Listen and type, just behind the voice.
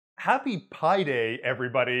Happy Pi Day,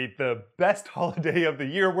 everybody, the best holiday of the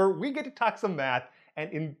year where we get to talk some math.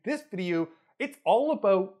 And in this video, it's all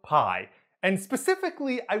about pi. And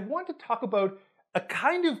specifically, I want to talk about a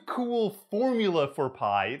kind of cool formula for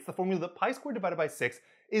pi. It's the formula that pi squared divided by 6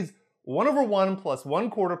 is 1 over 1 plus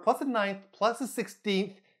 1/4 plus a ninth plus a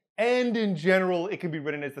 16th. And in general, it can be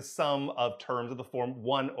written as the sum of terms of the form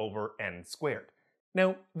 1 over n squared.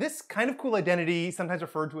 Now, this kind of cool identity, sometimes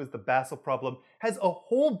referred to as the Basel problem, has a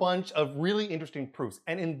whole bunch of really interesting proofs.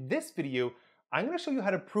 And in this video, I'm going to show you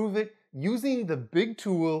how to prove it using the big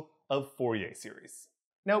tool of Fourier series.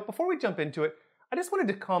 Now, before we jump into it, I just wanted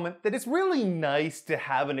to comment that it's really nice to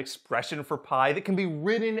have an expression for pi that can be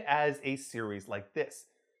written as a series like this,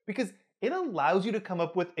 because it allows you to come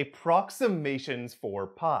up with approximations for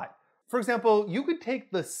pi. For example, you could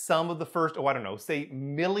take the sum of the first, say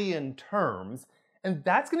million terms, and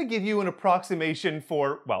that's going to give you an approximation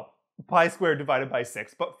for, well, pi squared divided by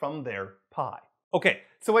 6, but from there, pi. Okay,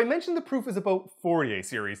 so I mentioned the proof is about Fourier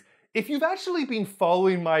series. If you've actually been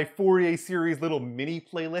following my Fourier series little mini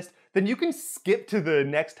playlist, then you can skip to the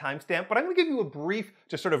next timestamp, but I'm going to give you a brief,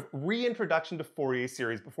 just sort of reintroduction to Fourier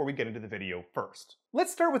series before we get into the video first.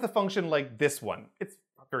 Let's start with a function like this one. It's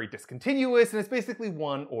very discontinuous, and it's basically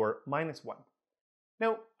 1 or minus 1.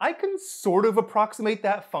 Now, I can sort of approximate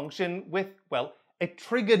that function with, well, a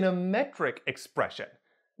trigonometric expression.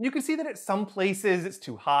 You can see that at some places it's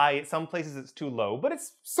too high, at some places it's too low, but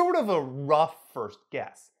it's sort of a rough first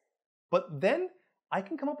guess. But then I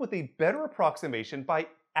can come up with a better approximation by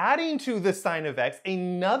adding to the sine of x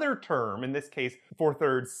another term, in this case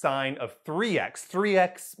 4/3 sine of 3x.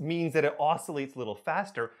 3x means that it oscillates a little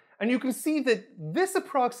faster, and you can see that this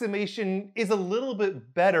approximation is a little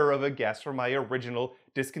bit better of a guess for my original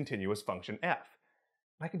discontinuous function f.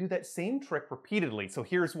 I can do that same trick repeatedly. So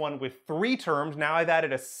here's one with 3 terms. Now I've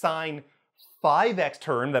added a sine 5x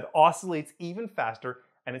term that oscillates even faster,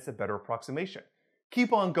 and it's a better approximation.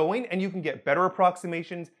 Keep on going, and you can get better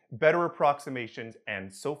approximations,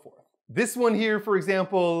 and so forth. This one here, for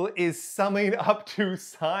example, is summing up to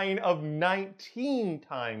sine of 19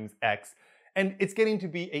 times x, and it's getting to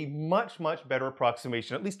be a much, much better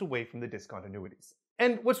approximation, at least away from the discontinuities.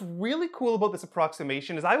 And what's really cool about this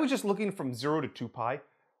approximation is I was just looking from 0 to 2 pi,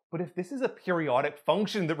 but if this is a periodic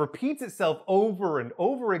function that repeats itself over and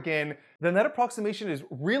over again, then that approximation is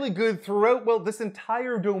really good throughout, well, this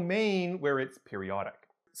entire domain where it's periodic.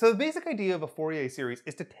 So the basic idea of a Fourier series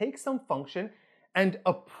is to take some function and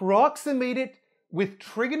approximate it with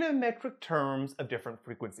trigonometric terms of different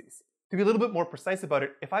frequencies. To be a little bit more precise about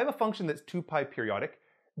it, if I have a function that's 2 pi periodic,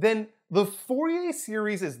 then the Fourier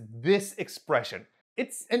series is this expression.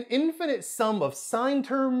 It's an infinite sum of sine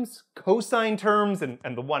terms, cosine terms, and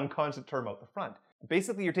the one constant term out the front.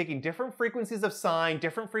 Basically, you're taking different frequencies of sine,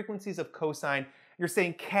 different frequencies of cosine. You're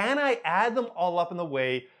saying, can I add them all up in the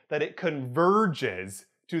way that it converges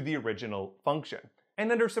to the original function? And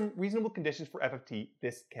under some reasonable conditions for f of t,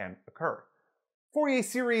 this can occur. Fourier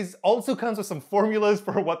series also comes with some formulas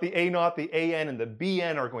for what the a0, the an, and the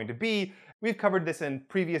bn are going to be. We've covered this in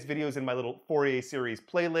previous videos in my little Fourier series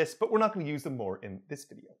playlist, but we're not going to use them more in this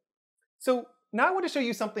video. So now I want to show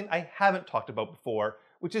you something I haven't talked about before,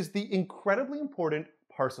 which is the incredibly important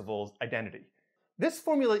Parseval's identity. This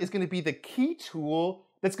formula is going to be the key tool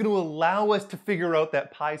that's going to allow us to figure out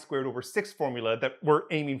that pi squared over 6 formula that we're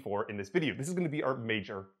aiming for in this video. This is going to be our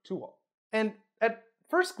major tool. And at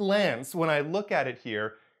first glance, when I look at it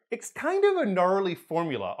here, it's kind of a gnarly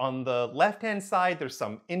formula. On the left-hand side, there's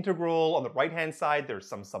some integral. On the right-hand side, there's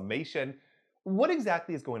some summation. What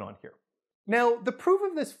exactly is going on here? Now, the proof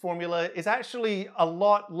of this formula is actually a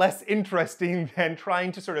lot less interesting than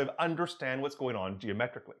trying to sort of understand what's going on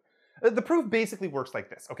geometrically. The proof basically works like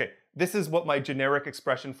this. Okay, this is what my generic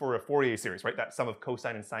expression for a Fourier series, right? That sum of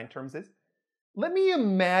cosine and sine terms is. Let me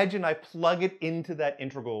imagine I plug it into that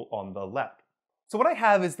integral on the left. So what I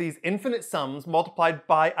have is these infinite sums multiplied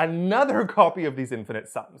by another copy of these infinite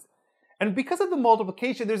sums. And because of the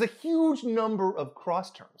multiplication, there's a huge number of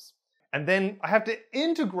cross terms. And then I have to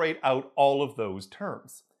integrate out all of those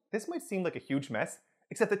terms. This might seem like a huge mess,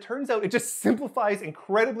 except it turns out it just simplifies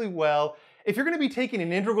incredibly well. If you're going to be taking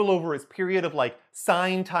an integral over its period of like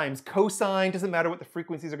sine times cosine, doesn't matter what the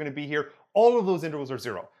frequencies are going to be here, all of those integrals are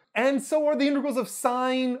 0. And so are the integrals of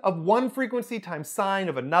sine of one frequency times sine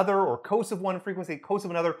of another, or cos of one frequency, cos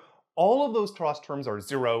of another. All of those cross terms are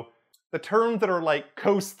 0. The terms that are like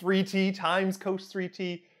cos 3t times cos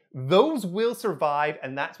 3t, those will survive,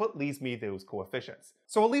 and that's what leaves me those coefficients.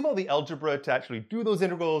 So I'll leave all the algebra to actually do those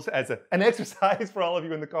integrals as an exercise for all of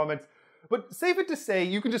you in the comments. But safe it to say,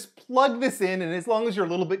 you can just plug this in, and as long as you're a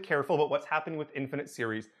little bit careful about what's happening with infinite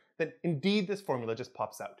series, then indeed this formula just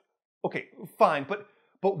pops out. Okay, fine, but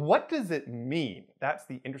what does it mean? That's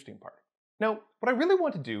the interesting part. Now, what I really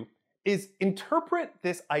want to do is interpret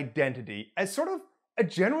this identity as sort of a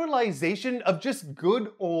generalization of just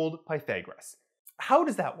good old Pythagoras. How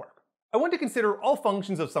does that work? I want to consider all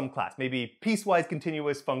functions of some class, maybe piecewise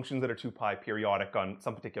continuous functions that are 2π periodic on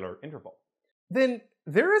some particular interval. Then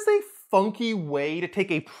there is a funky way to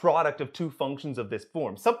take a product of two functions of this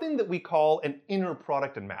form, something that we call an inner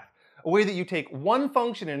product in math. A way that you take one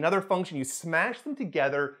function and another function, you smash them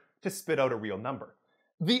together to spit out a real number.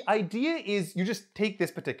 The idea is you just take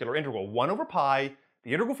this particular integral, 1 over pi,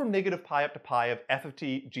 the integral from negative pi up to pi of f of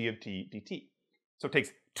t, g of t, dt. So it takes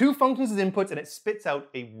two functions as inputs and it spits out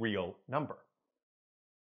a real number.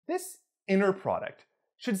 This inner product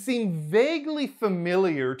should seem vaguely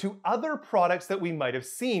familiar to other products that we might have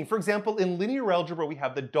seen. For example, in linear algebra, we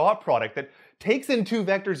have the dot product that takes in two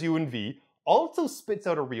vectors u and v, also spits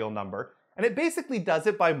out a real number, and it basically does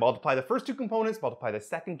it by multiply the first two components, multiply the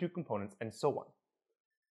second two components, and so on.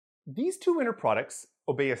 These two inner products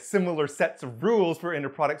obey a similar sets of rules for inner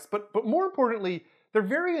products, but more importantly, they're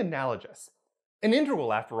very analogous. An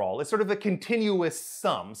integral, after all, is sort of a continuous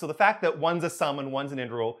sum. So the fact that one's a sum and one's an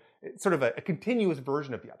integral, it's sort of a continuous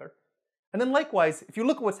version of the other. And then likewise, if you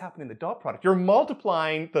look at what's happening in the dot product, you're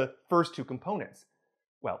multiplying the first two components.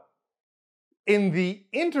 Well, in the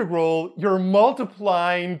integral, you're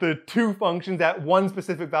multiplying the two functions at one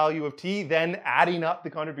specific value of t, then adding up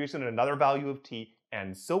the contribution at another value of t,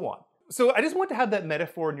 and so on. So I just want to have that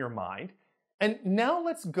metaphor in your mind. And now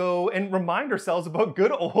let's go and remind ourselves about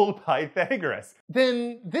good old Pythagoras.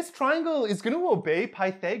 Then this triangle is going to obey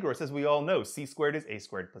Pythagoras, as we all know. C squared is a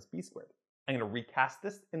squared plus b squared. I'm going to recast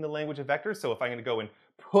this in the language of vectors. So if I'm going to go and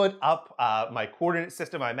put up my coordinate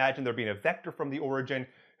system, I imagine there being a vector from the origin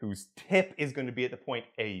whose tip is going to be at the point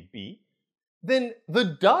a, b. Then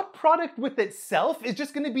the dot product with itself is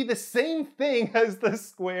just going to be the same thing as the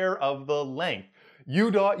square of the length.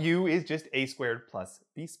 U dot u is just a squared plus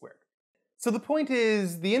b squared. So the point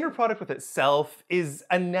is, the inner product with itself is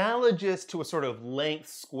analogous to a sort of length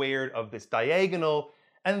squared of this diagonal,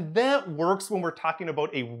 and that works when we're talking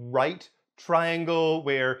about a right triangle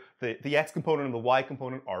where the x component and the y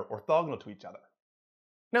component are orthogonal to each other.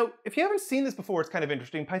 Now, if you haven't seen this before, it's kind of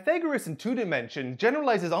interesting. Pythagoras in 2 dimensions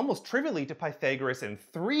generalizes almost trivially to Pythagoras in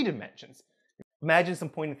 3 dimensions. Imagine some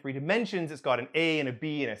point in 3 dimensions, it's got an a and a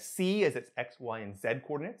b and a c as its x, y, and z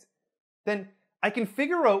coordinates. Then I can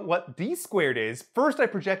figure out what d squared is. First, I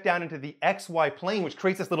project down into the xy plane, which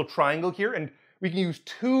creates this little triangle here, and we can use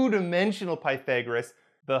 2-dimensional Pythagoras.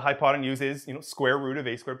 The hypotenuse is, square root of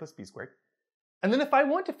a squared plus b squared. And then if I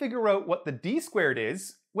want to figure out what the d squared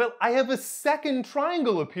is, well, I have a second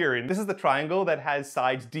triangle appearing. This is the triangle that has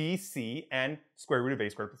sides d, c, and square root of a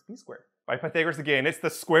squared plus b squared. By Pythagoras again, it's the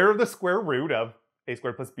square of the square root of a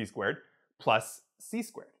squared plus b squared plus c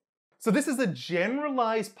squared. So this is a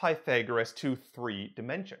generalized Pythagoras to 3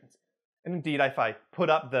 dimensions. And indeed, if I put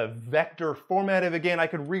up the vector formattive again, I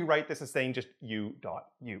could rewrite this as saying just u dot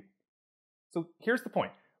u. So here's the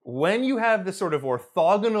point. When you have this sort of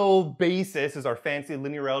orthogonal basis as our fancy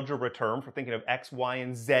linear algebra term for thinking of x, y,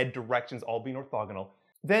 and z directions all being orthogonal,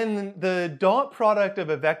 then the dot product of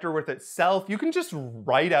a vector with itself, you can just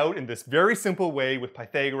write out in this very simple way with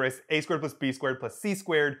Pythagoras, a squared plus b squared plus c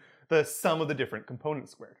squared, the sum of the different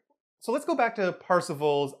components squared. So let's go back to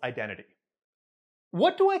Parseval's identity.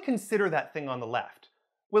 What do I consider that thing on the left?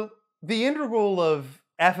 Well, the integral of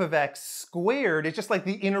f of x squared is just like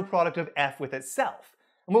the inner product of f with itself.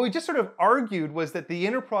 And what we just sort of argued was that the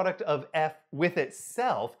inner product of f with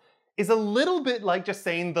itself is a little bit like just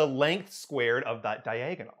saying the length squared of that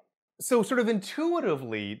diagonal. So sort of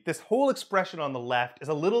intuitively, this whole expression on the left is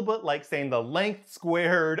a little bit like saying the length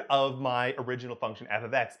squared of my original function f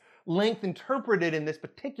of x, length interpreted in this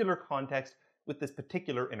particular context with this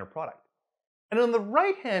particular inner product. And on the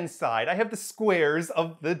right-hand side, I have the squares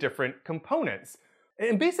of the different components.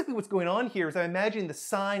 And basically what's going on here is I imagine the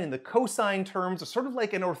sine and the cosine terms are sort of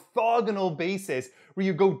like an orthogonal basis where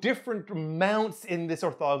you go different amounts in this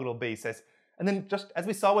orthogonal basis. And then just as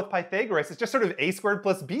we saw with Pythagoras, it's just sort of a squared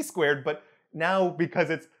plus b squared, but now because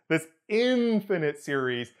it's this infinite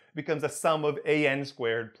series, it becomes a sum of an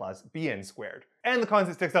squared plus bn squared. And the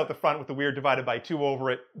constant sticks out the front with the weird divided by 2 over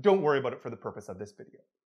it. Don't worry about it for the purpose of this video.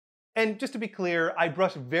 And just to be clear, I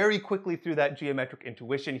brushed very quickly through that geometric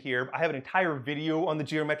intuition here. I have an entire video on the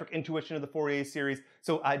geometric intuition of the Fourier series,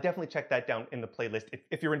 so definitely check that down in the playlist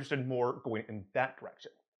if you're interested in more going in that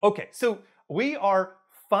direction. Okay, so we are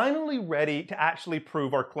finally ready to actually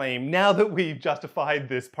prove our claim now that we've justified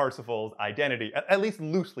this Parseval's identity, at least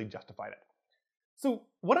loosely justified it. So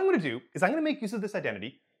what I'm going to do is I'm going to make use of this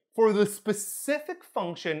identity for the specific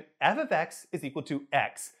function f of x is equal to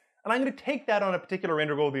x. And I'm going to take that on a particular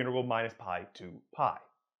integral, the integral minus pi to pi.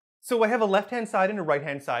 So I have a left-hand side and a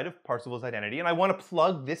right-hand side of Parseval's identity, and I want to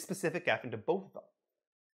plug this specific f into both of them.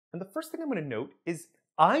 And the first thing I'm going to note is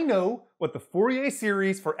I know what the Fourier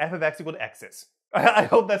series for f of x equal to x is. I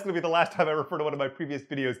hope that's going to be the last time I refer to one of my previous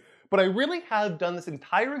videos, but I really have done this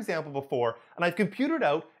entire example before, and I've computed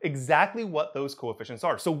out exactly what those coefficients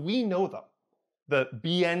are. So we know them. The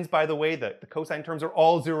bn's, by the way, the cosine terms are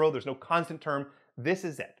all 0. There's no constant term. This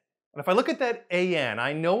is it. And if I look at that an,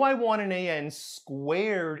 I know I want an an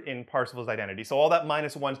squared in Parseval's identity. So all that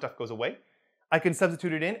minus 1 stuff goes away. I can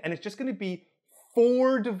substitute it in, and it's just going to be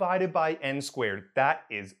 4 divided by n squared. That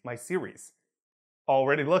is my series.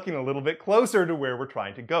 Already looking a little bit closer to where we're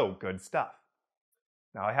trying to go. Good stuff.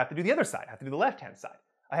 Now I have to do the other side. I have to do the left-hand side.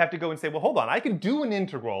 I have to go and say, well, hold on. I can do an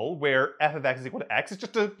integral where f of x is equal to x. It's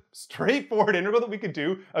just a straightforward integral that we could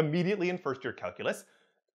do immediately in first-year calculus.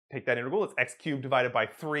 Take that integral. It's x cubed divided by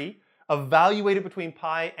 3. Evaluate it between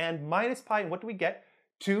pi and minus pi. And what do we get?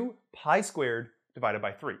 2 pi squared divided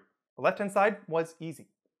by 3. The left-hand side was easy.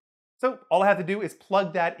 So all I have to do is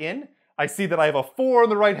plug that in. I see that I have a 4 on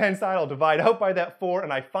the right-hand side. I'll divide out by that 4,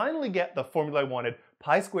 and I finally get the formula I wanted.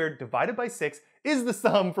 Pi squared divided by 6 is the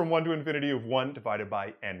sum from 1 to infinity of 1 divided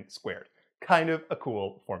by n squared. Kind of a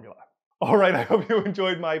cool formula. All right, I hope you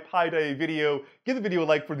enjoyed my Pi Day video. Give the video a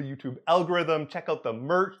like for the YouTube algorithm. Check out the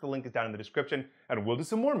merch. The link is down in the description, and we'll do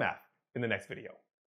some more math in the next video.